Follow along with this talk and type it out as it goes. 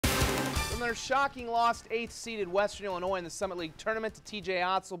their shocking loss to 8th-seeded Western Illinois in the Summit League tournament to TJ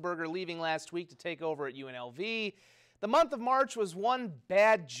Otzelberger leaving last week to take over at UNLV. The month of March was one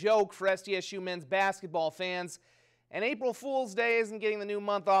bad joke for SDSU men's basketball fans, and April Fool's Day isn't getting the new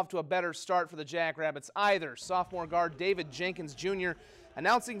month off to a better start for the Jackrabbits either. Sophomore guard David Jenkins Jr.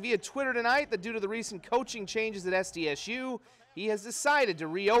 announcing via Twitter tonight that due to the recent coaching changes at SDSU, he has decided to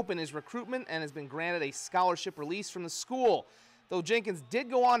reopen his recruitment and has been granted a scholarship release from the school. Though Jenkins did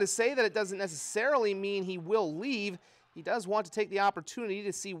go on to say that it doesn't necessarily mean he will leave, he does want to take the opportunity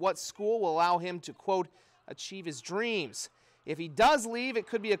to see what school will allow him to, quote, achieve his dreams. If he does leave, it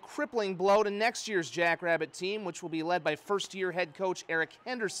could be a crippling blow to next year's Jackrabbit team, which will be led by first-year head coach Eric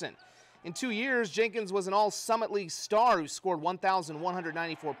Henderson. In 2 years, Jenkins was an all-Summit League star who scored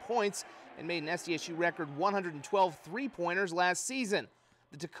 1,194 points and made an SDSU record 112 three-pointers last season.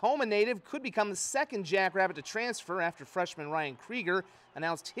 The Tacoma native could become the second Jackrabbit to transfer after freshman Ryan Krieger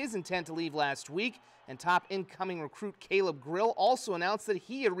announced his intent to leave last week, and top incoming recruit Caleb Grill also announced that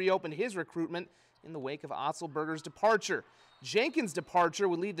he had reopened his recruitment in the wake of Otzelberger's departure. Jenkins' departure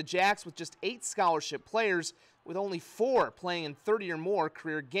would leave the Jacks with just 8 scholarship players, with only 4 playing in 30 or more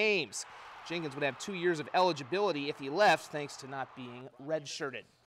career games. Jenkins would have 2 years of eligibility if he left, thanks to not being redshirted.